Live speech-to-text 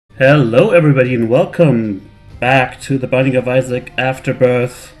Hello everybody and welcome back to the Binding of Isaac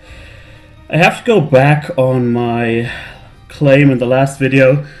Afterbirth. I have to go back on my claim in the last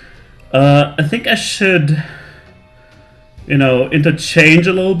video. I think I should, interchange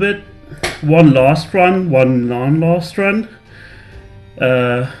a little bit. One lost run, one non-lost run.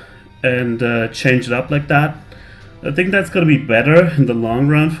 And change it up like that. I think that's going to be better in the long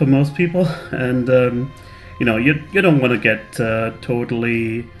run for most people. And, you don't want to get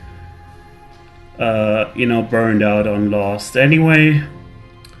totally... burned out on Lost anyway.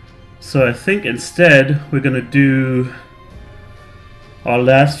 So I think instead we're gonna do our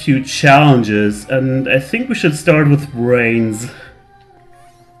last few challenges, and I think we should start with brains.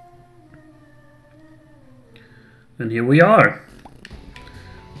 And here we are.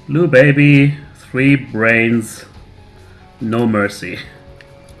 Blue baby, 3 brains, no mercy.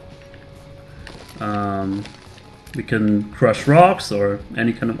 We can crush rocks or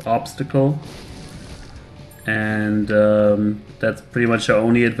any kind of obstacle. And that's pretty much our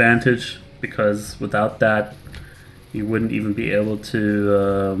only advantage, because without that you wouldn't even be able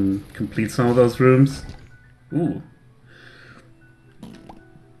to complete some of those rooms. Ooh.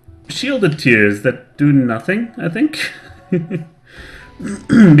 Shielded tears that do nothing, I think.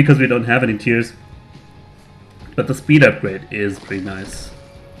 Because we don't have any tears. But the speed upgrade is pretty nice.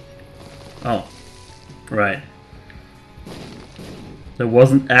 Oh, right. There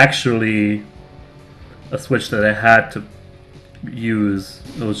wasn't actually a switch that I had to use.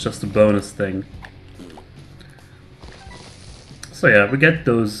 It was just a bonus thing. So yeah, we get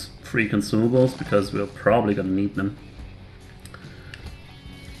those free consumables because we're probably gonna need them.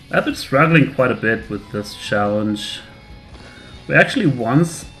 I've been struggling quite a bit with this challenge. We actually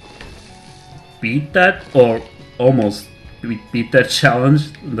once beat that, or almost beat that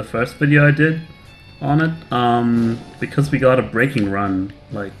challenge in the first video I did on it, because we got a breaking run,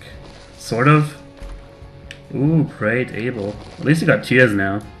 like, sort of. Ooh, great, Abel. At least you got tears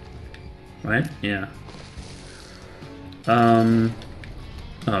now. Right? Yeah. Oh,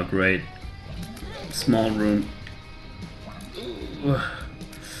 great. Small room.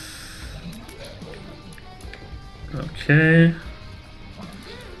 Okay.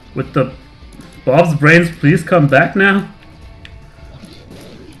 With the... Bob's brains, please come back now?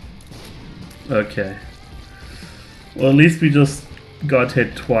 Okay. Well, at least we just got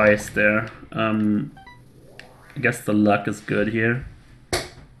hit twice there. I guess the luck is good here.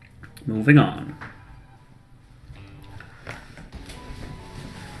 Moving on.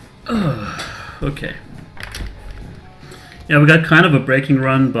 Okay. Yeah, we got kind of a breaking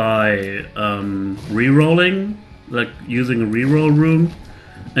run by re-rolling, like using a re-roll room.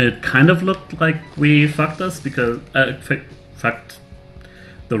 It kind of looked like we fucked us because fucked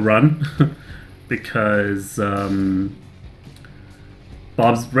the run because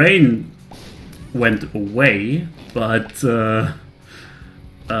Bob's brain went away, but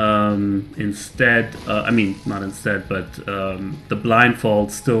instead, not instead, but the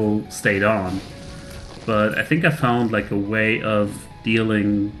blindfold still stayed on. But I think I found like a way of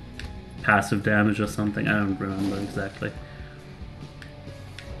dealing passive damage or something. I don't remember exactly.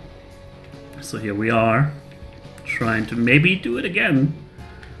 So here we are, trying to maybe do it again.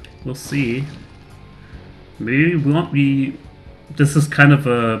 We'll see. Maybe we won't be... This is kind of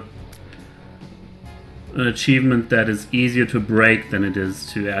an achievement that is easier to break than it is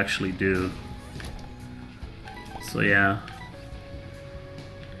to actually do. So yeah.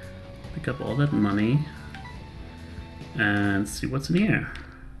 Pick up all that money and see what's in here.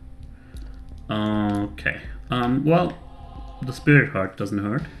 Okay. Well, the spirit heart doesn't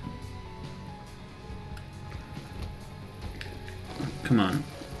hurt. Come on.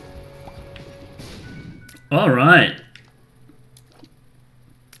 Alright.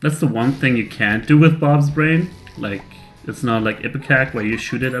 That's the one thing you can't do with Bob's brain. Like, it's not like Ipecac where you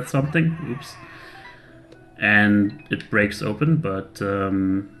shoot it at something. Oops. And it breaks open, but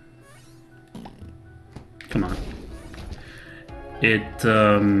come on. It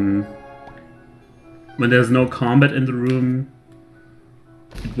when there's no combat in the room,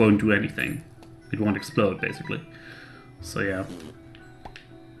 it won't do anything. It won't explode, basically. So yeah.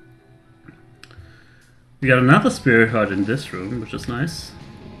 We got another spirit heart in this room, which is nice.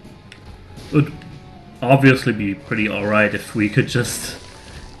 Would obviously be pretty alright if we could just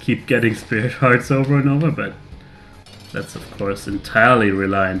keep getting spirit hearts over and over, but that's of course entirely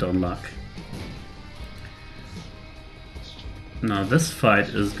reliant on luck. Now this fight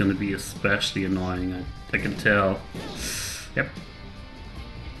is going to be especially annoying, I can tell. Yep.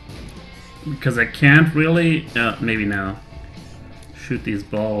 Because I can't really, maybe now, shoot these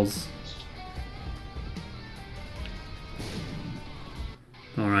balls.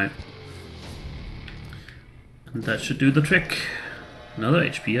 Alright. And that should do the trick. Another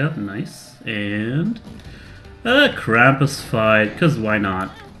HP up, nice. And a Krampus fight, cause why not?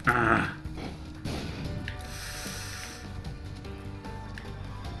 Ah.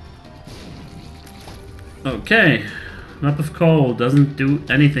 Okay. Map of Coal doesn't do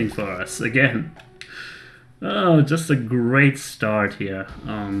anything for us again. Oh, just a great start here.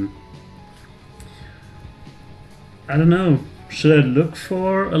 I don't know. Should I look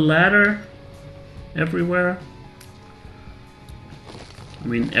for a ladder everywhere? I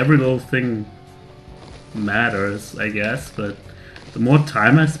mean, every little thing matters, I guess, but the more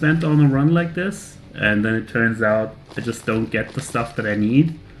time I spent on a run like this, and then it turns out I just don't get the stuff that I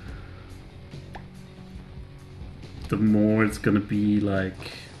need, the more it's gonna be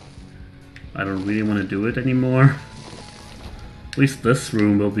like, I don't really want to do it anymore. At least this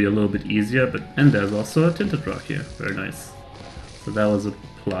room will be a little bit easier, but and there's also a tinted rock here, very nice. So that was a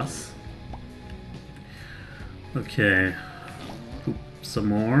plus. Okay. Some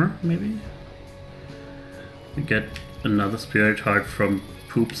more, maybe? We get another spirit heart from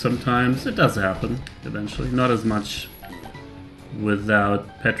poop sometimes. It does happen, eventually. Not as much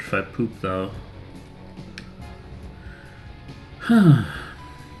without petrified poop, though. Okie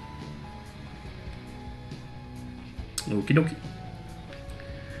dokie.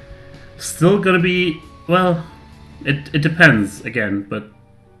 Still gonna be, well, it depends, again, but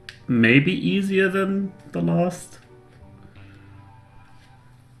maybe easier than the last.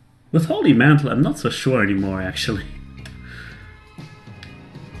 With Holy Mantle, I'm not so sure anymore, actually.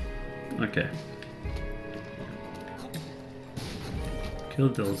 Okay.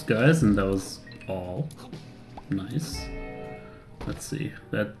 Killed those guys, and that was all. Nice. Let's see.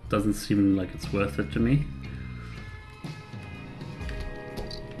 That doesn't seem like it's worth it to me.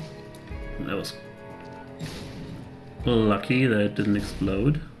 That was lucky that it didn't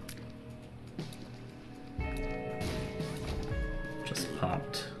explode. Just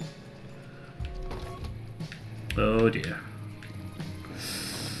popped. Oh dear.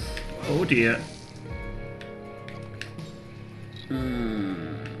 Oh dear.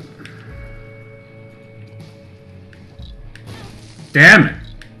 Damn it!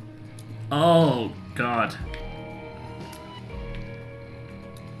 Oh god.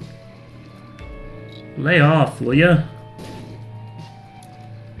 Lay off, will ya?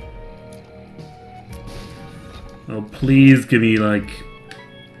 Oh, please give me like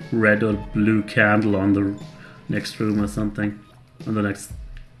red or blue candle on the next room or something. On the next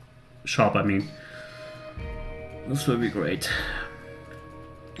shop, I mean. This would be great.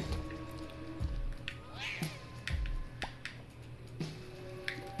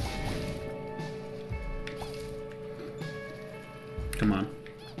 Come on.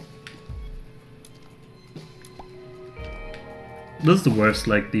 This is the worst,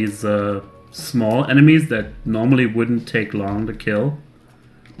 like these small enemies that normally wouldn't take long to kill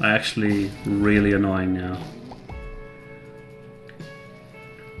are actually really annoying now.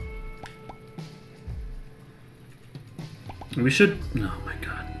 We should... oh my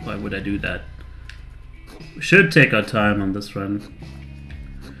god, why would I do that? We should take our time on this run.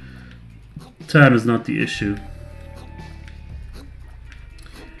 Time is not the issue.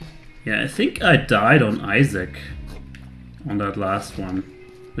 Yeah, I think I died on Isaac on that last one,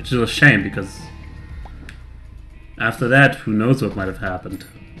 which is a shame because after that, who knows what might have happened,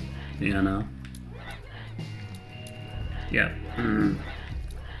 you know? Yeah.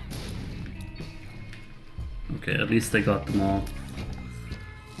 Okay, at least they got them all.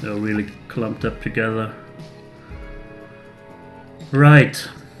 They were really clumped up together. Right.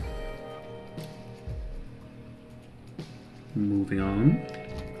 Moving on.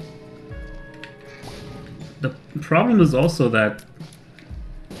 The problem is also that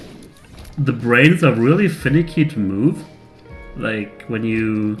the brains are really finicky to move. Like, when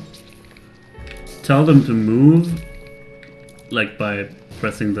you tell them to move, like by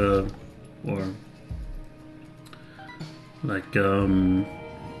pressing the, or like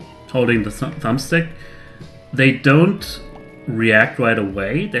holding the thumbstick, they don't react right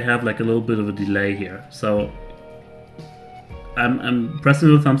away. They have like a little bit of a delay here. So I'm pressing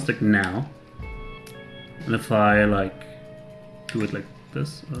the thumbstick now. And if I like do it like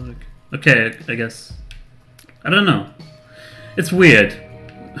this, or like, okay, I guess, I don't know. It's weird.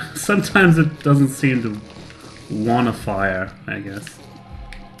 Sometimes it doesn't seem to wanna fire, I guess.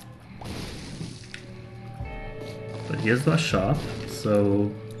 But here's the shop,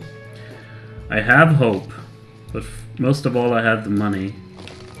 so I have hope, but most of all I have the money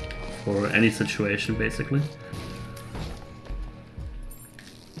for any situation, basically.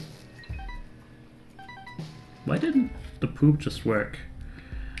 Why didn't the poop just work?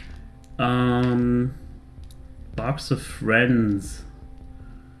 Box of friends.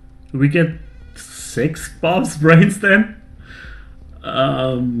 Do we get 6 Bob's brains then?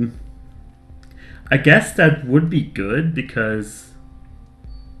 I guess that would be good because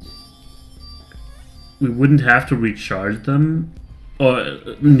we wouldn't have to recharge them, or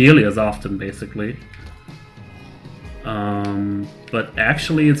nearly as often, basically. But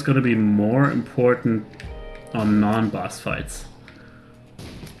actually it's going to be more important on non-boss fights.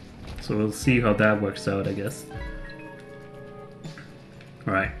 So we'll see how that works out, I guess.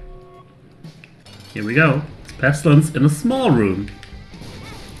 Alright. Here we go. It's Pestilence in a small room.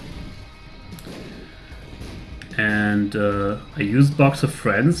 And I used Box of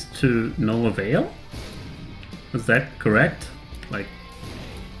Friends to no avail? Is that correct? Like,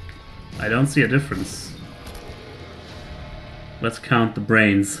 I don't see a difference. Let's count the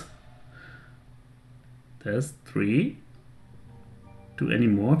brains. There's 3. Do any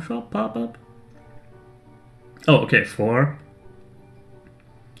more pop up? Oh, okay, 4.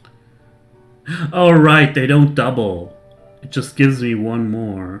 Oh, right, they don't double. It just gives me 1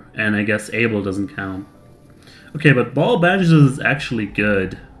 more. And I guess Abel doesn't count. Okay, but Ball Bandages is actually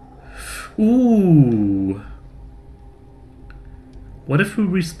good. Ooh. What if we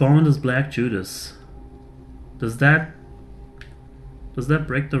respawn as Black Judas? Does that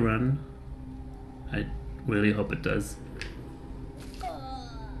break the run? I really hope it does.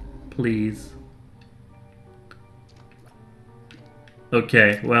 Please.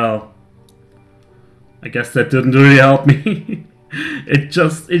 Okay, well, I guess that didn't really help me.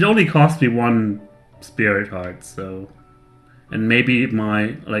 It only cost me 1 spirit heart, so, and maybe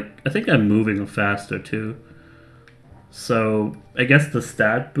my, like, I think I'm moving faster too. So I guess the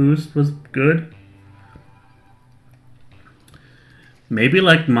stat boost was good. Maybe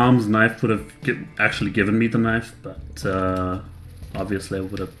like Mom's knife would have actually given me the knife, but obviously I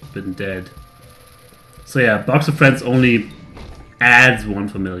would have been dead. So yeah, Box of Friends only adds 1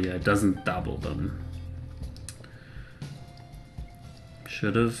 familiar, it doesn't double them.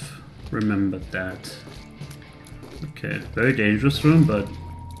 Should have remembered that. Okay, very dangerous room, but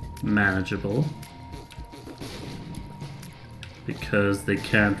manageable. Because they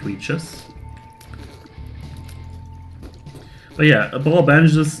can't reach us. But yeah, a Ball of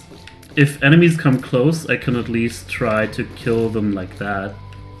Bandages, if enemies come close, I can at least try to kill them like that.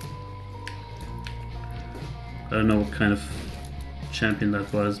 I don't know what kind of champion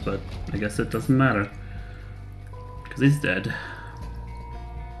that was, but I guess it doesn't matter. Because he's dead.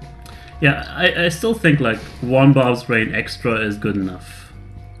 Yeah, I still think like 1 Bob's Brain extra is good enough.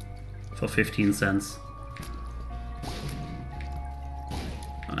 For 15 cents.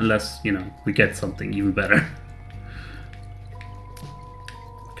 Unless, you know, we get something even better.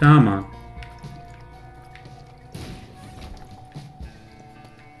 Come on.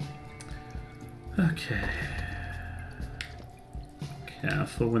 Okay.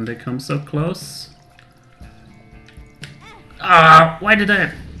 Careful when they come so close. Ah, why did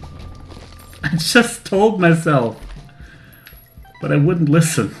I just told myself. But I wouldn't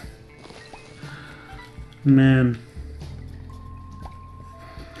listen. Man.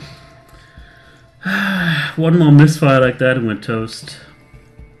 1 more misfire like that and we're toast.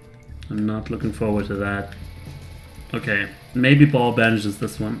 I'm not looking forward to that. Okay, maybe Ball Bandages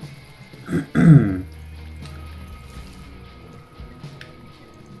this one.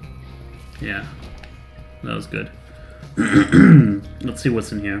 Yeah, that was good. Let's see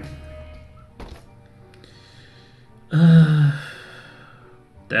what's in here.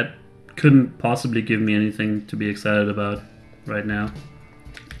 That couldn't possibly give me anything to be excited about right now.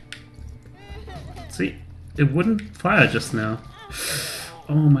 See, it wouldn't fire just now.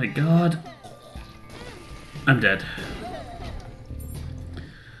 Oh my god. I'm dead.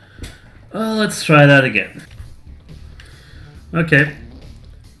 Well, let's try that again. Okay.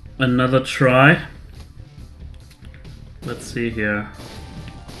 Another try. Let's see here.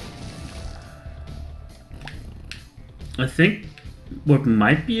 I think what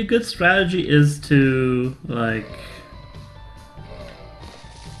might be a good strategy is to, like,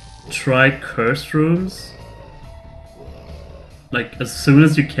 try curse rooms. Like, as soon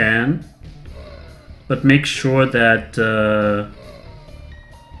as you can. But make sure that, oh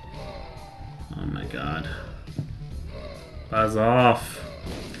my god. Buzz off.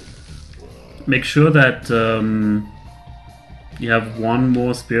 Make sure that you have 1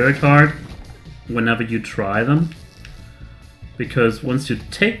 more spirit heart whenever you try them. Because once you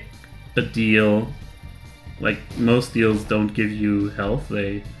take a deal, like most deals don't give you health,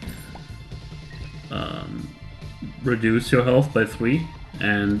 they reduce your health by 3.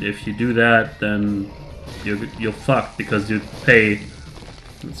 And if you do that, then you're fucked because you pay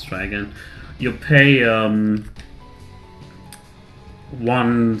Let's try again. You pay 1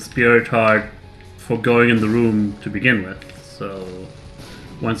 spirit heart for going in the room to begin with, so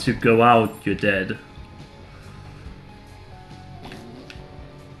once you go out, you're dead.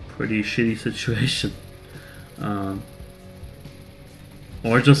 Pretty shitty situation.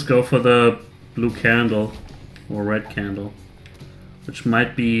 Or just go for the blue candle or red candle, which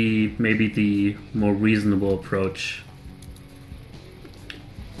might be maybe the more reasonable approach.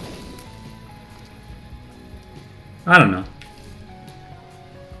 I don't know.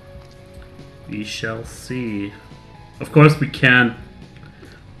 We shall see. Of course, we can't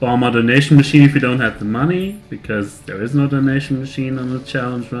bomb a donation machine if we don't have the money, because there is no donation machine on the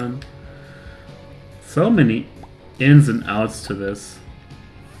challenge run. So many ins and outs to this.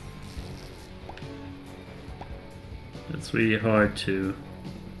 It's really hard to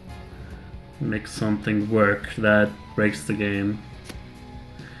make something work that breaks the game.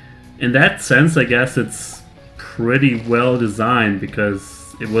 In that sense, I guess it's pretty well designed,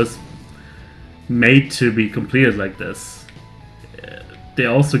 because it was made to be completed like this. They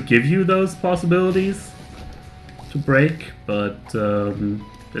also give you those possibilities to break, but they're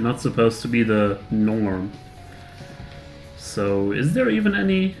not supposed to be the norm. So is there even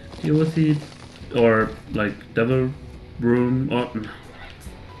any deal with the, or like devil room, or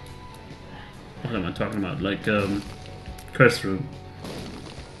what am I talking about? Like curse room.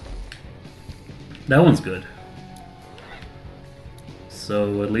 That one's good.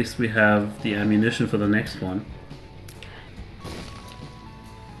 So at least we have the ammunition for the next one.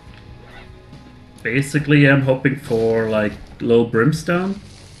 Basically, I'm hoping for like low brimstone,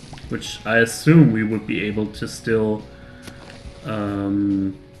 which I assume we would be able to still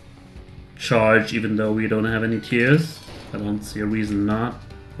charge even though we don't have any tiers. I don't see a reason not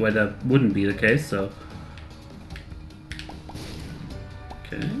why that wouldn't be the case, so.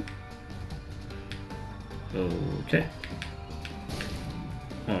 Okay. Okay.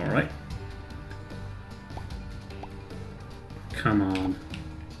 Alright. Come on.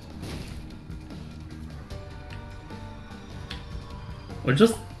 Or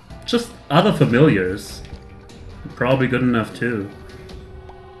just other familiars. Probably good enough too.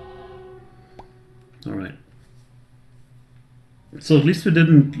 Alright. So at least we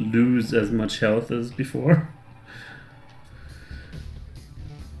didn't lose as much health as before.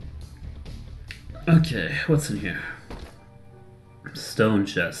 Okay, what's in here? Stone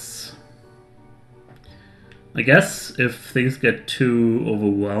chests. I guess if things get too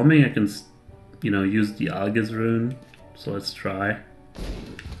overwhelming, I can, you know, use the Algis rune. So let's try.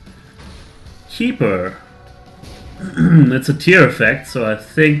 Keeper. It's a tier effect, so I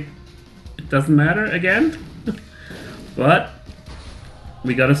think it doesn't matter again. But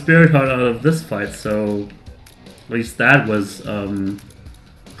we got a spirit heart out of this fight, so at least that was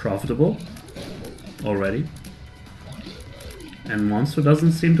profitable already. And Monster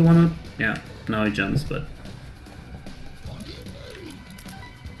doesn't seem to want to... Yeah, now he jumps, but...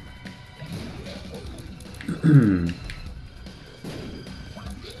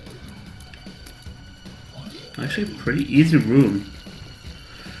 Actually, pretty easy room.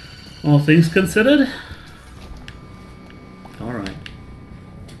 All things considered. Alright.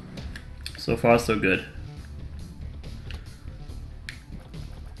 So far, so good.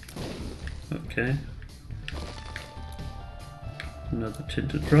 Okay. Another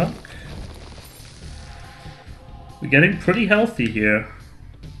tinted rock. We're getting pretty healthy here.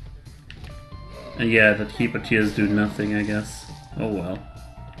 And yeah, the keeper tiers do nothing, I guess. Oh well.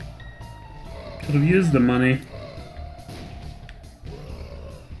 Could have used the money.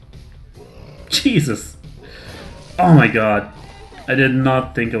 Jesus! Oh my god. I did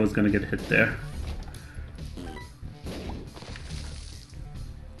not think I was gonna get hit there.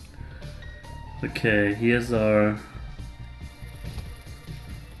 Okay, here's our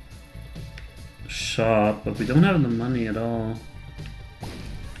shop, but we don't have the money at all.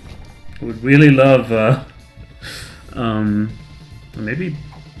 I would really love, maybe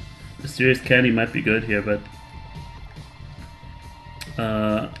Mysterious Candy might be good here, but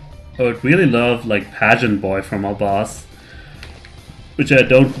I would really love like Pageant Boy from our boss, which I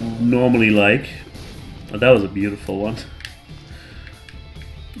don't normally like. But that was a beautiful one.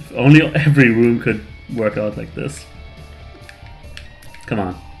 If only every room could work out like this. Come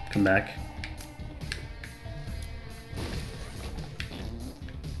on, come back.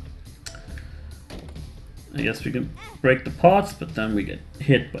 I guess we can break the pots, but then we get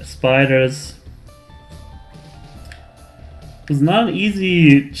hit by spiders. It was not an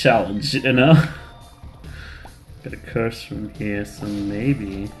easy challenge, you know? Got a curse from here, so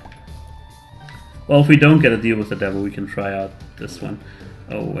maybe... Well, if we don't get a deal with the devil, we can try out this one.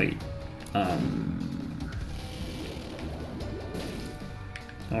 Oh wait.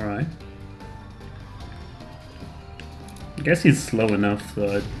 Alright. I guess he's slow enough,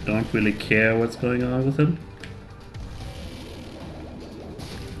 so I don't really care what's going on with him.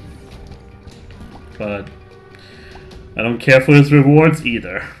 But I don't care for his rewards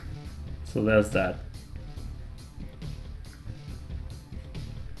either. So there's that.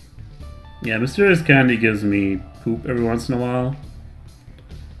 Yeah, Mysterious Candy gives me poop every once in a while.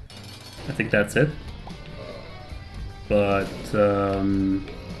 I think that's it. But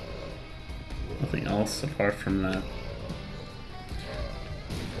nothing else apart from that.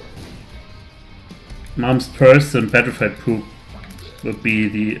 Mom's Purse and Petrified Poop would be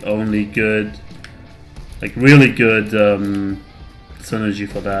the only good, like really good synergy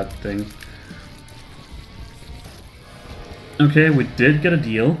for that thing. Okay, we did get a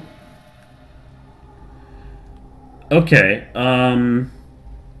deal. Okay,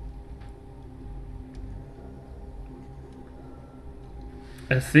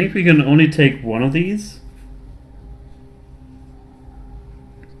 I think we can only take one of these.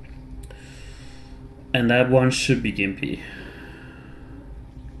 And that one should be Gimpy.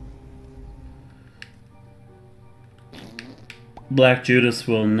 Black Judas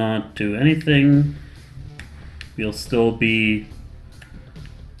will not do anything. We'll still be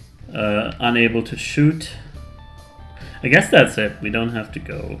unable to shoot. I guess that's it. We don't have to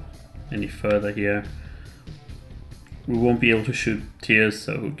go any further here. We won't be able to shoot tears,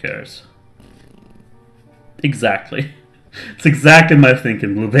 so who cares? Exactly. It's exactly my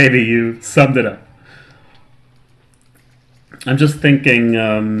thinking, Blue Baby. You summed it up. I'm just thinking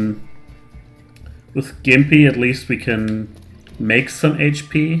with Gimpy at least we can make some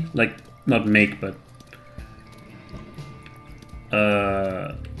HP. Like, not make, but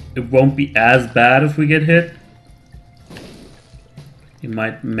it won't be as bad if we get hit. You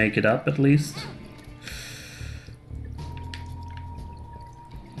might make it up at least.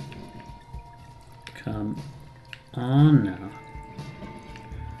 Come on now.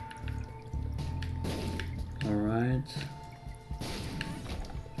 Alright.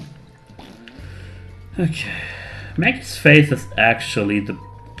 Okay. Maggie's Faith is actually the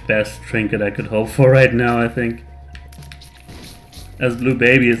best trinket I could hope for right now, I think. As Blue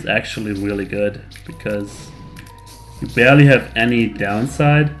Baby is actually really good, because you barely have any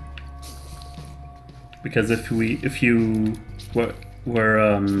downside. Because if you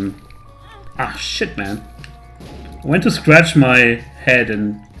were ah shit, man. I went to scratch my head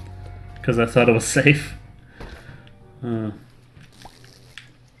and because I thought it was safe.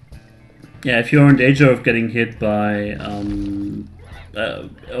 Yeah, if you're in danger of getting hit by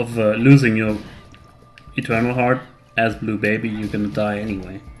losing your Eternal Heart as Blue Baby, you're gonna die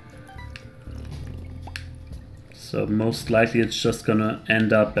anyway. So most likely it's just gonna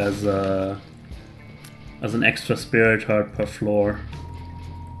end up as an extra Spirit Heart per floor,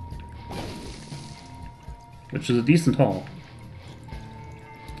 which is a decent haul.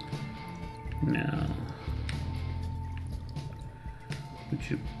 Now, would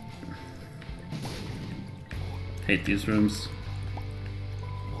you hate these rooms?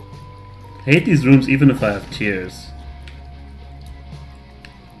 I hate these rooms even if I have tears.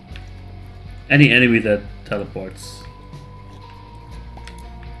 Any enemy that teleports.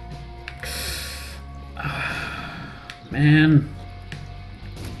 Man.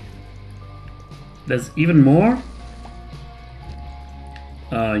 There's even more?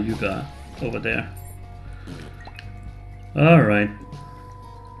 Yuga over there. Alright.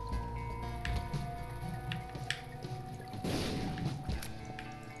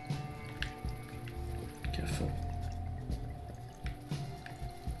 Careful.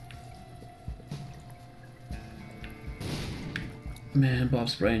 Man,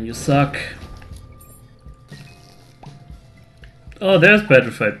 Bob's Brain, you suck. Oh, there's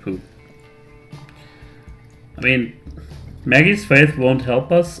Petrified Poop. I mean, Maggie's Faith won't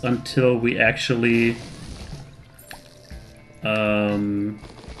help us until we actually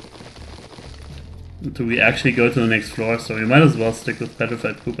go to the next floor, so we might as well stick with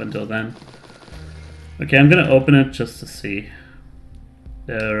Petrified Poop until then. Okay, I'm gonna open it just to see.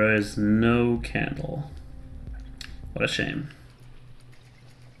 There is no candle. What a shame.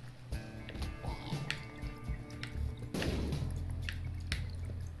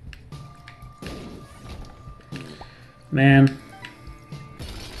 Man.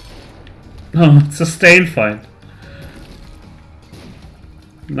 Oh, it's a stain fight.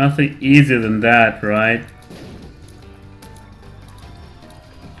 Nothing easier than that, right?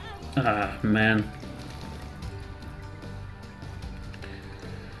 Ah, man.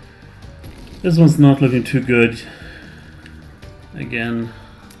 This one's not looking too good. Again.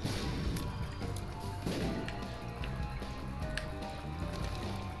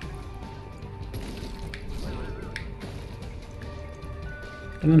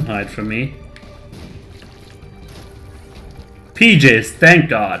 Don't hide from me. PJs, thank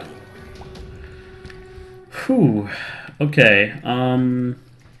God. Whew. Okay, nah,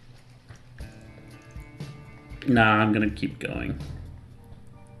 I'm gonna keep going.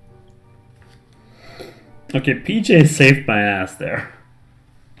 Okay, PJ saved my ass there.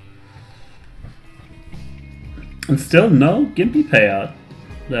 And still no Gimpy payout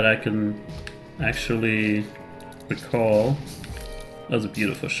that I can actually recall. That was a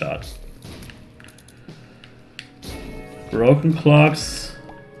beautiful shot. Broken clocks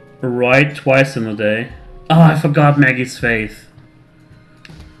right twice in a day. Oh, I forgot Maggie's Faith.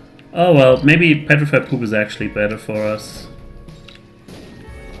 Oh well, maybe Petrified Poop is actually better for us.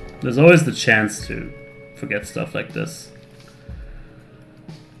 There's always the chance to forget stuff like this.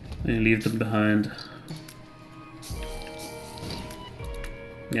 And you leave them behind.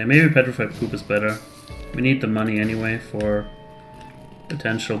 Yeah, maybe Petrified Poop is better. We need the money anyway for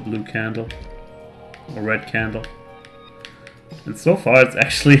potential blue candle or red candle. And so far it's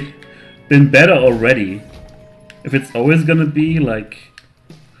actually been better already. If it's always gonna be like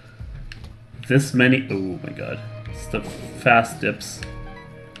this many... Oh my god. It's the fast dips.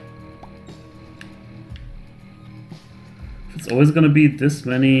 If it's always gonna be this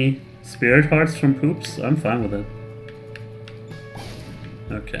many spirit hearts from poops, I'm fine with it.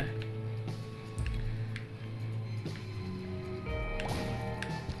 Okay.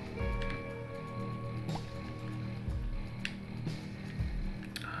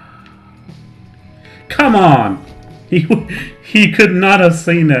 Come on! He could not have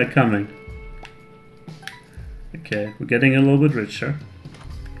seen that coming. Okay, we're getting a little bit richer.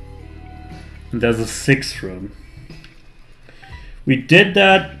 And there's a 6th room. We did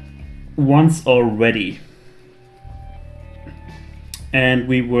that once already. And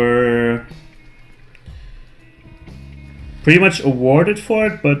we were pretty much awarded for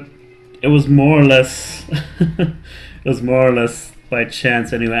it, but it was more or less it was more or less by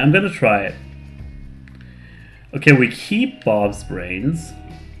chance anyway. I'm gonna try it. Okay, we keep Bob's brains.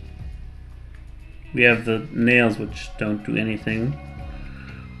 We have the nails, which don't do anything.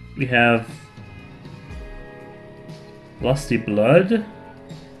 We have Lusty Blood.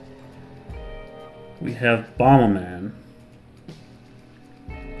 We have Bomberman.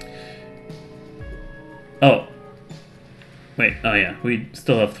 Oh. Wait, oh yeah, we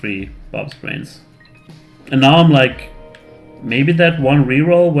still have 3 Bob's brains. And now I'm like, maybe that one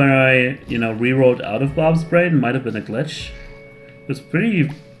reroll where I, you know, rerolled out of Bob's brain might have been a glitch. It was pretty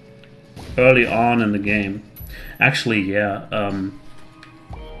early on in the game. Actually, yeah,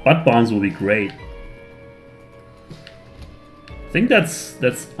 butt bombs will be great. I think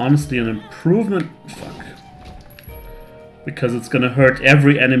that's honestly an improvement. Fuck. Because it's gonna hurt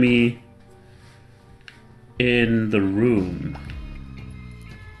every enemy in the room.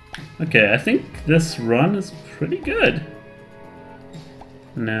 Okay, I think this run is pretty good.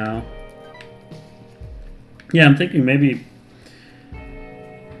 Now, yeah, I'm thinking maybe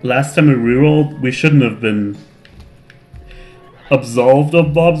last time we rerolled, we shouldn't have been absolved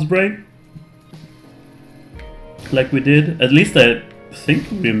of Bob's brain like we did. At least I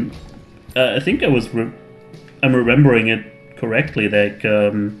think I'm remembering it correctly. Like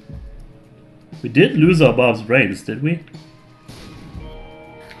we did lose our Bob's brains, did we?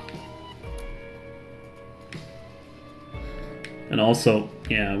 And also,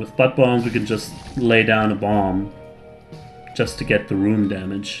 yeah, with butt bombs we can just lay down a bomb just to get the room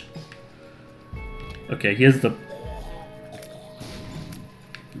damage. Okay, here's the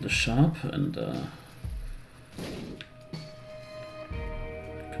shop and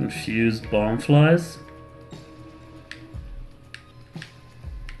confused bomb flies.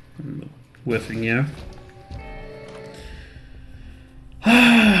 Whiffing here.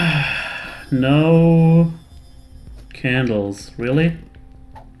 No candles, really?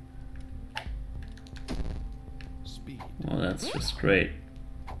 Well, that's just great.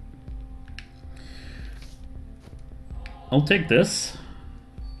 I'll take this.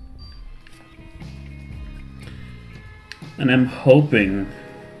 And I'm hoping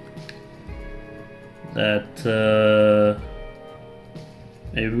that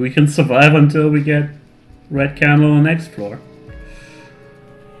maybe we can survive until we get red candle on the next floor.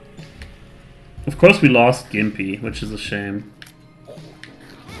 Of course we lost Gimpy, which is a shame.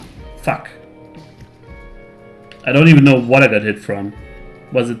 Fuck. I don't even know what I got hit from.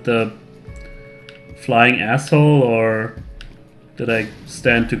 Was it the flying asshole, or did I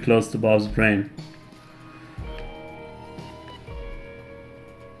stand too close to Bob's brain?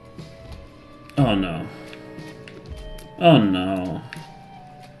 Oh no. Oh no.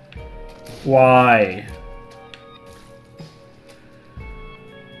 Why?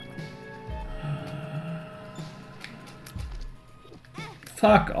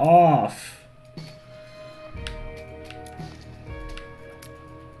 Fuck off.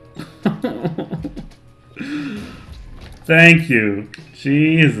 Thank you.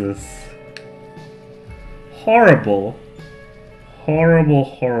 Jesus. Horrible. Horrible,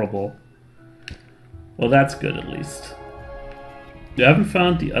 horrible. Well, that's good at least. You haven't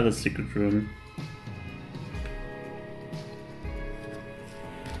found the other secret room.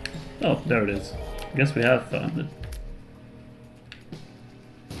 Oh, there it is. I guess we have found it.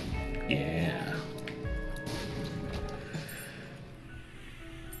 Yeah.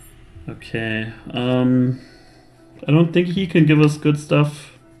 Okay. I don't think he can give us good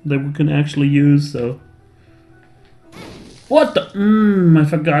stuff that we can actually use, so... What the? I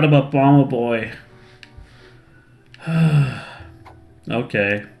forgot about Bomber Boy.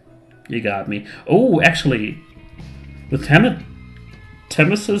 Okay. You got me. Oh, actually, with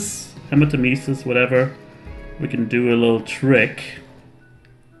hematemesis, whatever, we can do a little trick.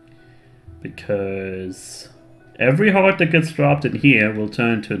 Because every heart that gets dropped in here will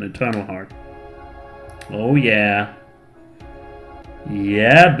turn into an eternal heart. Oh yeah.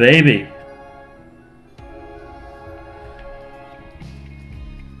 Yeah, baby.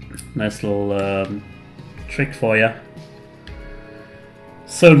 Nice little trick for ya.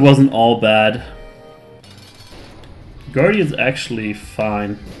 So it wasn't all bad. Guardian's actually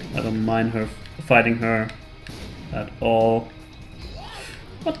fine. I don't mind her fighting her at all.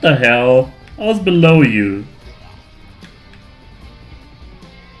 What the hell? I was below you.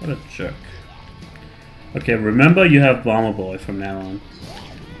 What a jerk. Okay, remember you have Bomber Boy from now on.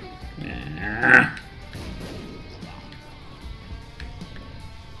 Yeah.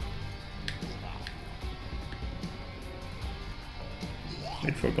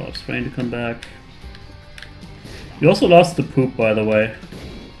 Wait for God's Rain to come back. You also lost the poop, by the way.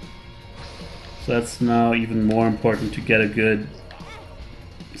 So that's now even more important to get a good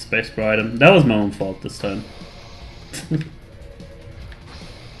Space Bro item. That was my own fault this time.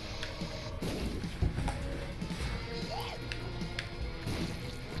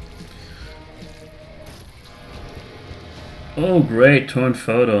 Oh great, torn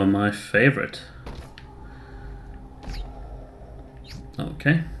photo, my favorite.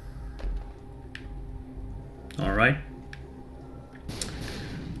 Okay. Alright.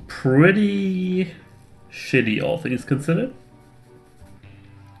 Pretty shitty, all things considered.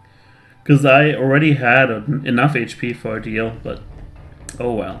 Because I already had enough HP for a deal, but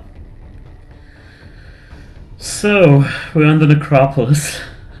oh well. So, we're on the Necropolis,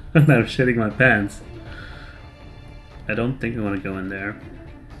 and I'm shitting my pants. I don't think we want to go in there.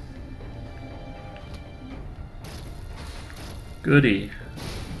 Goody.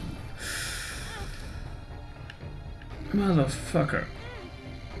 Motherfucker.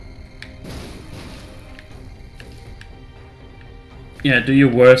 Yeah, do your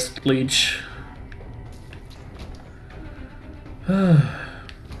worst, Leech. Where'd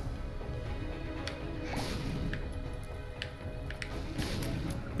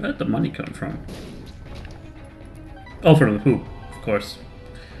the money come from? Oh, from the poop, of course.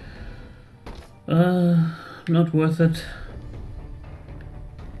 Not worth it.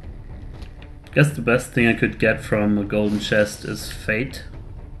 Guess the best thing I could get from a golden chest is Fate.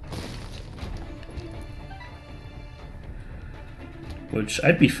 Which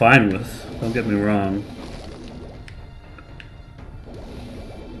I'd be fine with, don't get me wrong.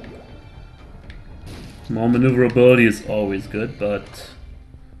 More maneuverability is always good, but...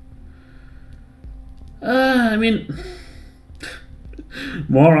 I mean...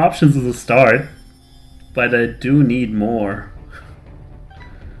 more options is a start, but I do need more.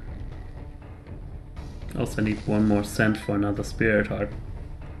 Also need one more cent for another spirit heart.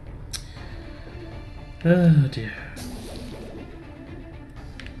 Oh dear.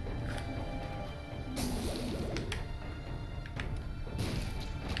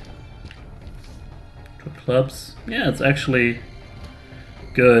 Clubs. Yeah, it's actually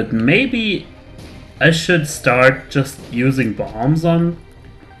good. Maybe I should start just using bombs on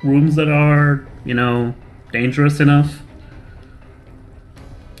rooms that are, you know, dangerous enough.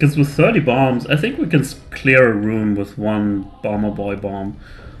 Because with 30 bombs, I think we can clear a room with one Bomber Boy bomb.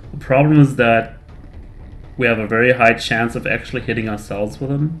 The problem is that we have a very high chance of actually hitting ourselves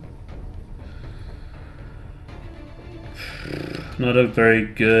with them. Not a very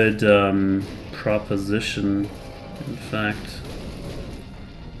good proposition, in fact.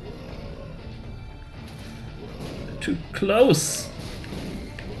 Too close!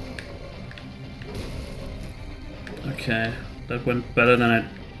 Okay, that went better than I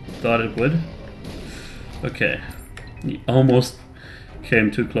thought it would. Okay, he almost came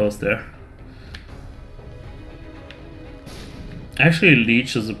too close there. Actually,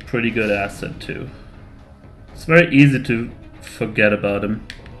 Leech is a pretty good asset too. It's very easy to forget about him.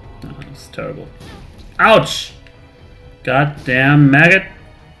 Oh, it's terrible. Ouch! Goddamn maggot!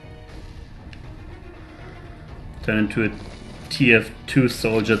 Turn into a TF2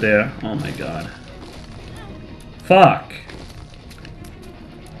 soldier there. Oh my god. Fuck!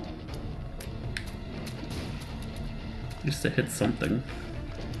 Used to hit something.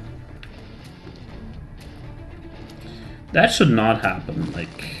 That should not happen.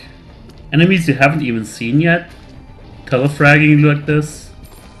 Like, enemies you haven't even seen yet, telefragging you like this,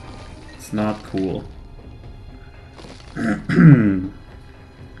 it's not cool. One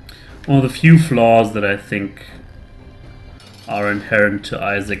of the few flaws that I think are inherent to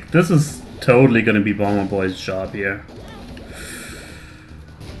Isaac. This is totally gonna be Bomber Boy's job here.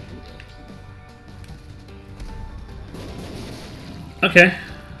 Okay,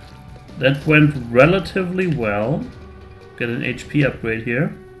 that went relatively well. Get an HP upgrade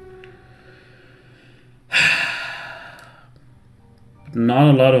here. But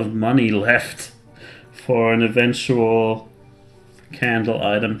not a lot of money left for an eventual candle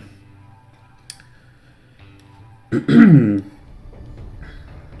item. In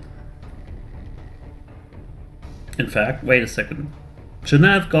fact, wait a second. Shouldn't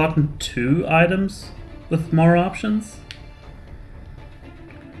I have gotten 2 items with more options?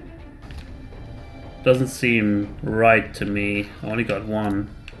 Doesn't seem right to me. I only got 1.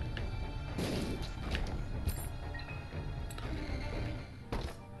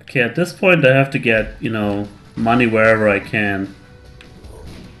 Okay, at this point I have to get, you know, money wherever I can.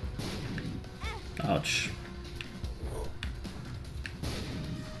 Ouch.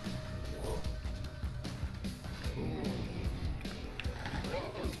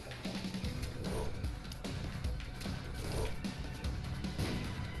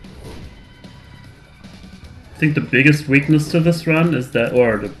 I think the biggest weakness to this run is that,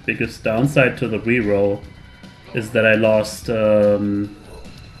 or the biggest downside to the reroll, is that I lost the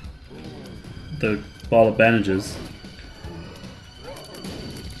ball of bandages.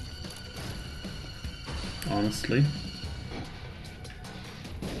 Honestly.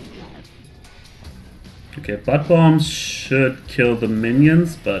 Okay, butt bombs should kill the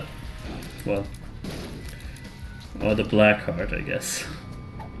minions, but, well, or the black heart, I guess.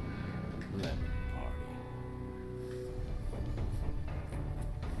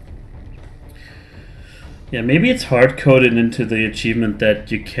 Yeah, maybe it's hard-coded into the achievement that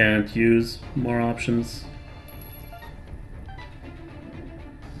you can't use more options.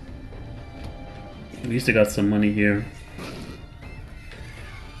 At least I got some money here.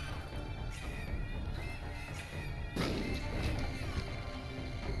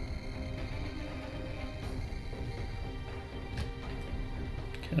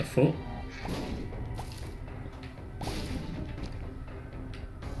 Careful.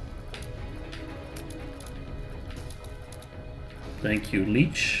 Thank you,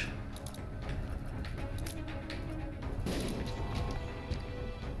 Leech.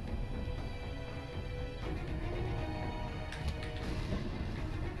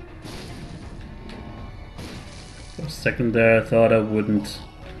 For a second there, I thought I wouldn't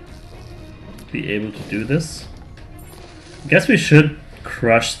be able to do this. I guess we should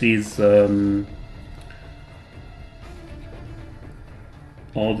crush these, all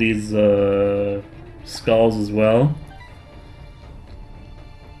these skulls as well,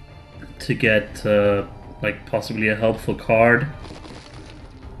 to get like possibly a helpful card.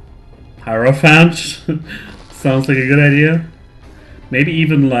 Hierophant sounds like a good idea. Maybe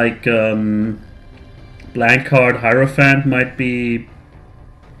even like blank card Hierophant might be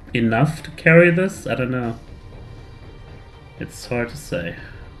enough to carry this. I don't know. It's hard to say.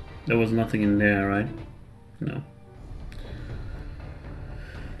 There was nothing in there, right? No.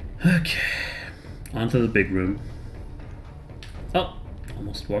 Okay, on to the big room. Oh,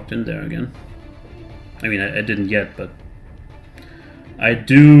 almost walked in there again. I mean, I didn't yet, but I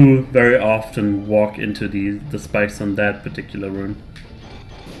do very often walk into the spikes on that particular room.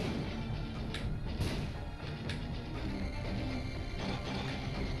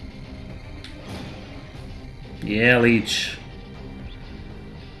 Yeah, Leech.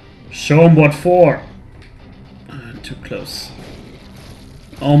 Show him what for. Too close.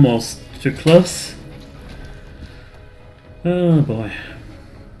 Almost too close. Oh boy.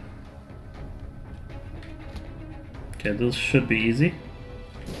 Okay, this should be easy.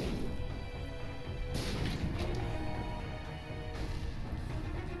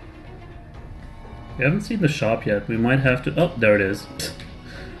 We haven't seen the shop yet. We might have to... Oh, there it is.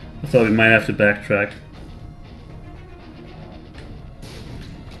 I thought we might have to backtrack.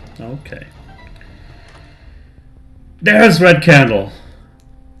 Okay. There's red candle.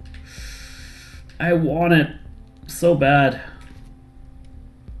 I want it so bad.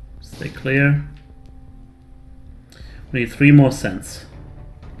 Stay clear. We need 3 more cents.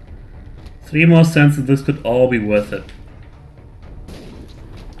 3 more cents and this could all be worth it.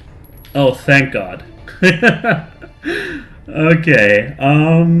 Oh, thank God. Okay,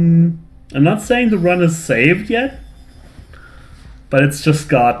 I'm not saying the run is saved yet, but it's just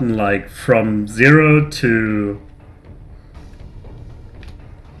gotten like from 0 to,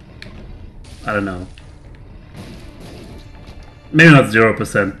 I don't know, maybe not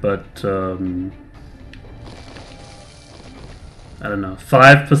 0%, but I don't know,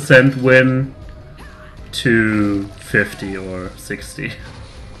 5% win to 50 or 60.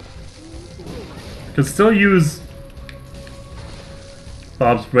 Could still use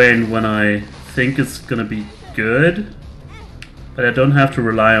Bob's Brain when I think it's gonna be good, but I don't have to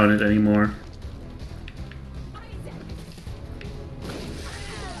rely on it anymore.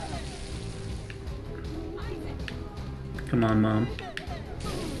 Come on, Mom.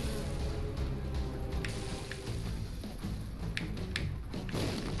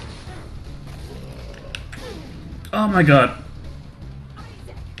 Oh my God.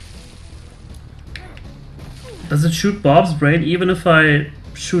 Does it shoot Bob's Brain even if I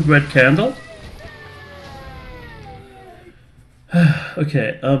shoot red candle?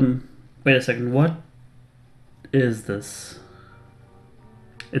 Okay, wait a second, what is this?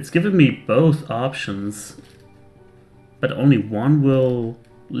 It's giving me both options, but only one will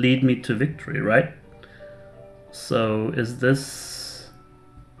lead me to victory, right? So is this...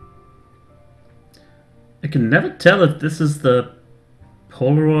 I can never tell if this is the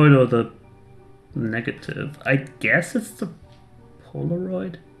Polaroid or the negative. I guess it's the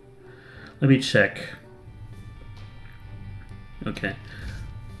Polaroid. Let me check. Okay.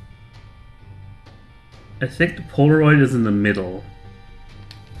 I think the Polaroid is in the middle.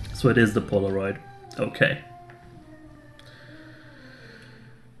 So it is the Polaroid. Okay.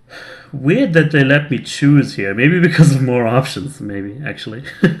 Weird that they let me choose here. Maybe because of more options, maybe, actually.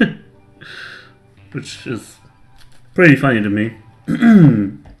 Which is pretty funny to me.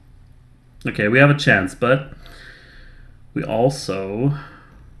 Okay, we have a chance, but we also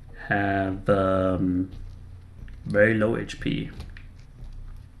have very low HP.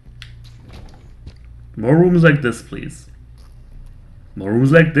 More rooms like this, please. More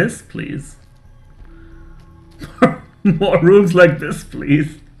rooms like this, please. More rooms like this,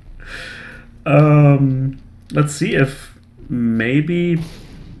 please. Let's see if maybe...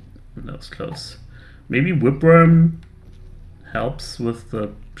 That was close. Maybe Whipworm helps with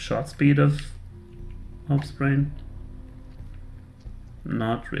the shot speed of Bob's Brain?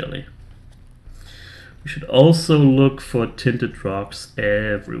 Not really. We should also look for tinted rocks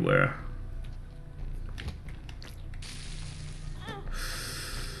everywhere.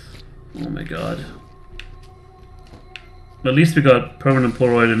 Oh my God. At least we got permanent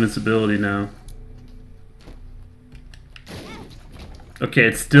Polaroid invincibility now. Okay,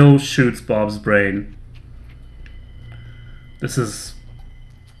 it still shoots Bob's Brain. This is...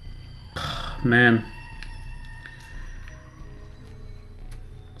 man.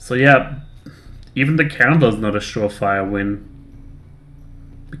 So yeah, even the candle is not a surefire win.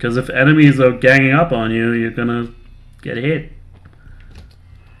 Because if enemies are ganging up on you, you're gonna get hit.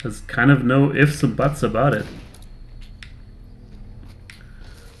 There's kind of no ifs and buts about it.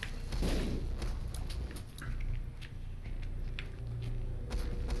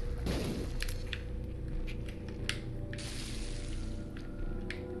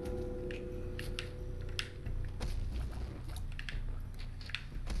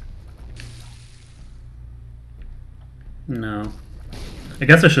 No. I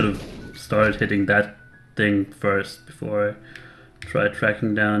guess I should have started hitting that thing first before I tried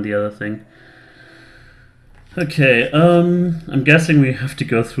tracking down the other thing. Okay, I'm guessing we have to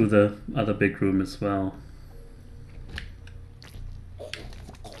go through the other big room as well.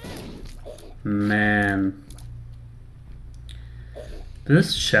 Man.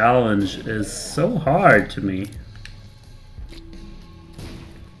 This challenge is so hard to me.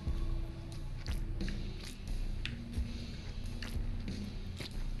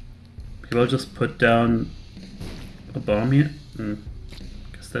 Maybe I'll just put down a bomb here.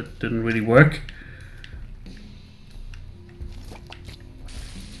 Guess that didn't really work.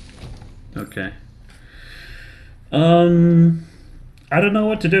 Okay. I don't know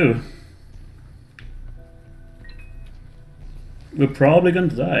what to do. We're probably gonna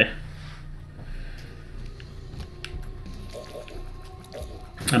die.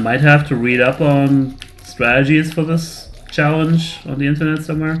 I might have to read up on strategies for this challenge on the internet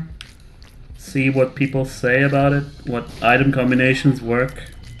somewhere. see what people say about it, what item combinations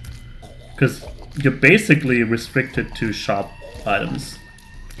work. Because you're basically restricted to shop items.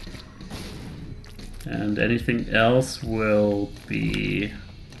 And anything else will be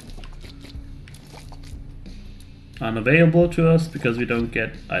unavailable to us because we don't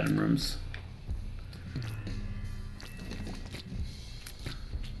get item rooms.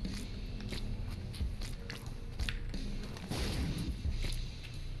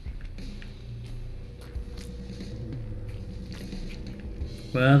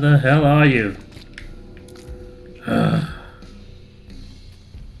 Where the hell are you?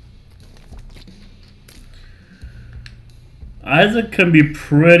 Isaac can be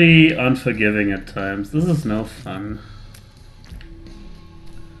pretty unforgiving at times. This is no fun.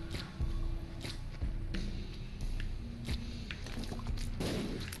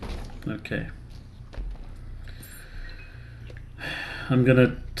 Okay. I'm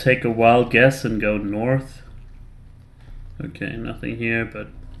gonna take a wild guess and go north. Okay, nothing here, but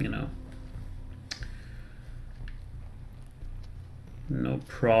you know. No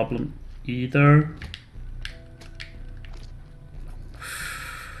problem either.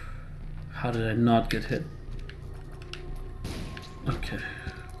 How did I not get hit? Okay.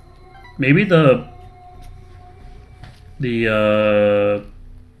 Maybe the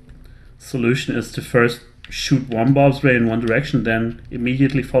solution is to first shoot one bob's ray in one direction, then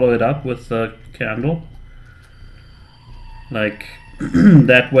immediately follow it up with a candle. Like,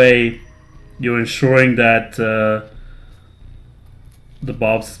 that way you're ensuring that the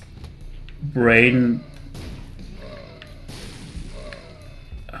bob's brain...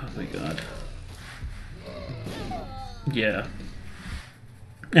 Oh my god. Yeah.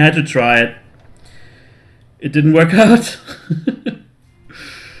 I had to try it. It didn't work out.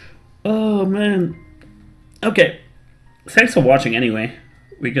 Oh man. Okay. Thanks for watching anyway.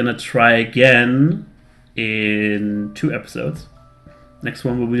 We're gonna try again in 2 episodes. Next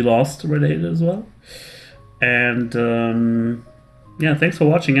one will be Lost related as well. And yeah, thanks for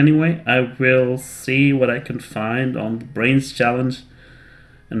watching anyway. I will see what I can find on the Brains Challenge.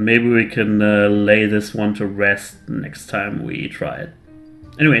 And maybe we can lay this one to rest next time we try it.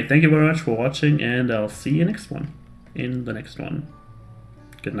 Anyway, thank you very much for watching, and I'll see you in the next one.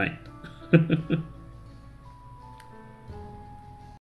 Good night.